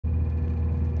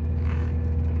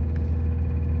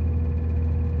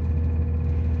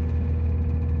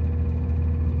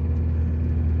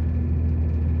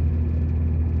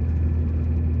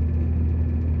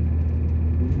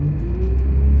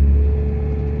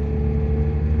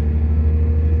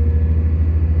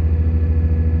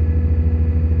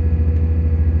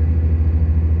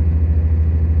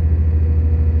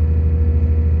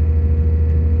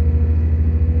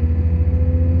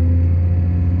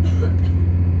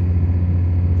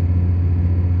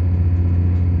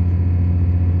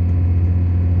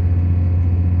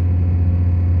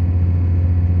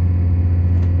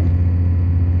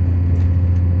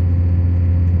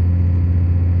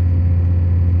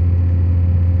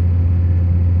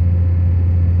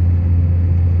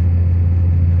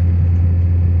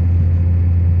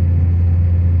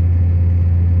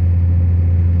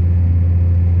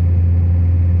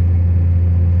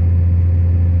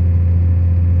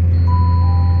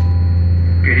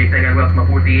evening and welcome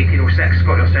aboard the 1806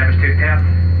 ScotRail service to Perth.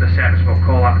 The service will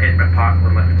call at Edinburgh Park,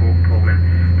 Linlithgow, Pullman,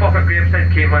 Falkirk, Gravesend,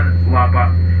 Camelin,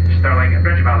 Larbert, Stirling,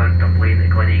 Bridgemallen, Dunblane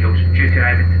and Gleneagles, due to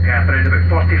arrive into Perth around about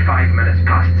 45 minutes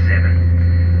past 7.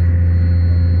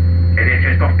 In the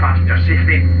interest of passenger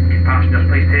safety, can passengers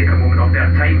please take a moment of their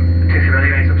time to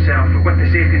familiarise themselves with the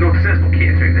safety notices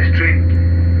located throughout this train.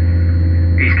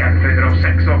 These can be found in all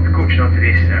 6 of the coaches on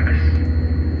today's service.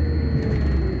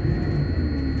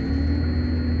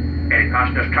 Any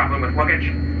passengers travelling with luggage,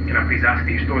 can I please ask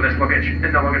that you store this luggage in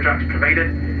the luggage racks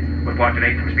provided, with larger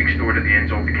items being stored at the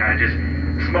ends of the carriages,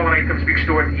 smaller items being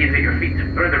stored either at your feet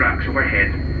or in the racks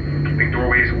overhead, keeping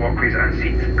doorways, walkways and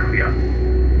seats clear.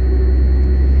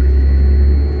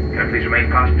 Can I please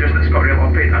remind passengers that ScotRail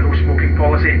operate a no smoking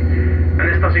policy, and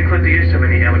this does include the use of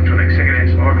any electronic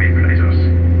cigarettes or vaporisers.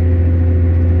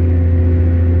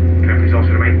 Can I please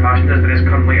also remind passengers there is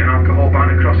currently an alcohol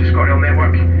ban across the ScotRail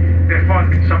network. Therefore,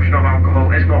 the consumption of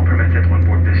alcohol is not permitted on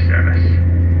board this service.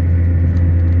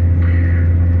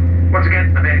 Once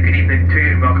again, a very good evening to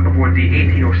you and welcome aboard the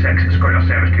 1806 ScotRail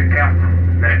service to Perth.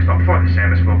 The next stop for the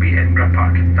service will be Edinburgh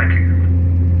Park. Thank you.